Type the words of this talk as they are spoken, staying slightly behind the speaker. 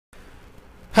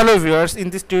Hello viewers, in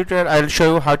this tutorial I will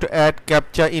show you how to add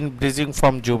captcha in Breezing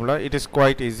Form Joomla. It is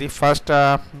quite easy. First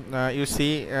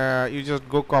you just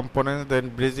go components, then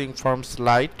Breezing Form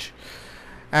slide,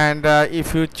 and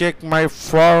if you check my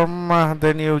form,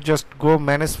 then you just go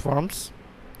manage forms,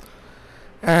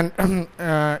 and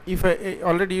if I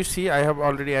already you see I have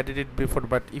already added it before,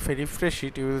 but if I refresh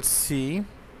it you will see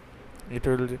it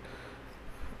will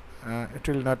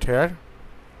not here.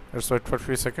 Let's wait for a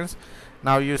few seconds.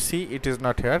 Now you see it is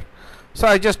not here, so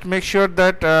I just make sure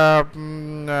that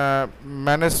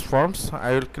manage forms,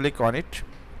 I will click on it.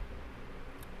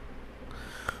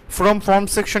 From form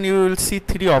section you will see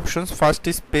three options. First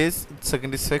is page,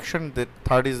 second is section, the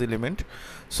third is element.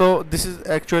 So this is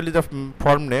actually the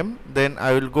form name. Then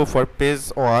I will go for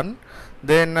page 1.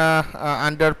 Then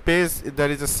under page there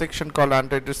is a section called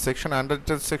untitled section.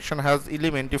 Untitled section has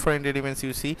different elements.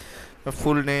 You see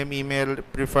full name, email,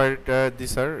 preferred,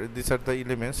 these are the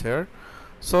elements here.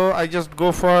 So I just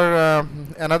go for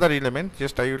another element.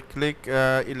 Just I will click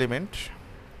element,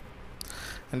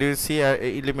 and you will see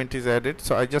element is added.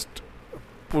 So I just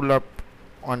pull up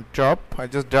on top, I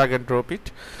just drag and drop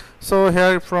it. So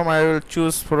here from I will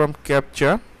choose from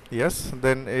captcha. Yes,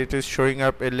 then it is showing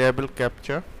up a label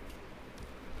captcha.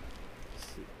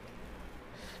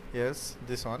 Yes,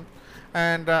 this one,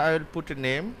 and I will put a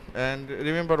name. And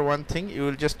remember one thing, you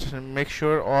will just make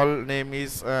sure all name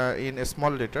is in a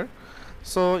small letter.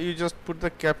 So you just put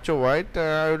the captcha white.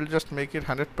 I will just make it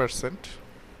 100%.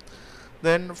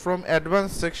 Then from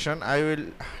advanced section I will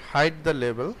hide the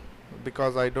label,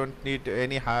 because I don't need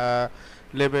any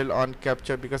label on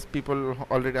captcha, because people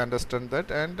already understand that.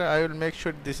 And I will make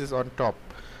sure this is on top,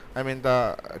 I mean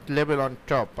the label on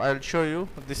top. I will show you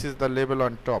this is the label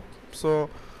on top. So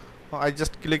I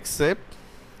just click save,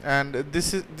 and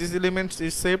this element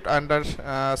is saved under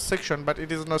section, but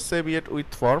it is not saved yet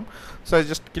with form. So I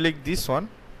just click this one.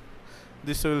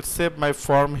 This will save my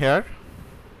form here.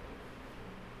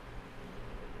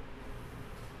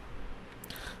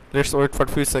 Let's wait for a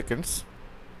few seconds.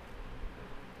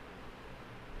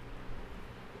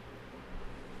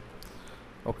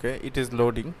 Okay, it is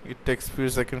loading. It takes few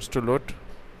seconds to load,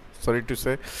 sorry to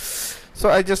say. So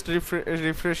I just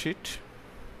refresh it,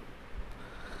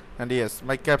 and yes,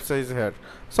 my captcha is here.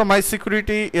 So my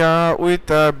security with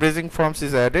Breezing Forms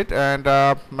is added, and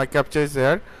my captcha is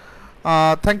here.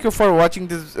 Thank you for watching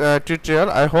this tutorial.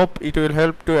 I hope it will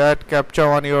help to add captcha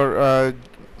on your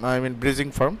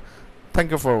Breezing Form. Thank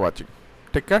you for watching.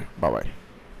 Take care. Bye bye.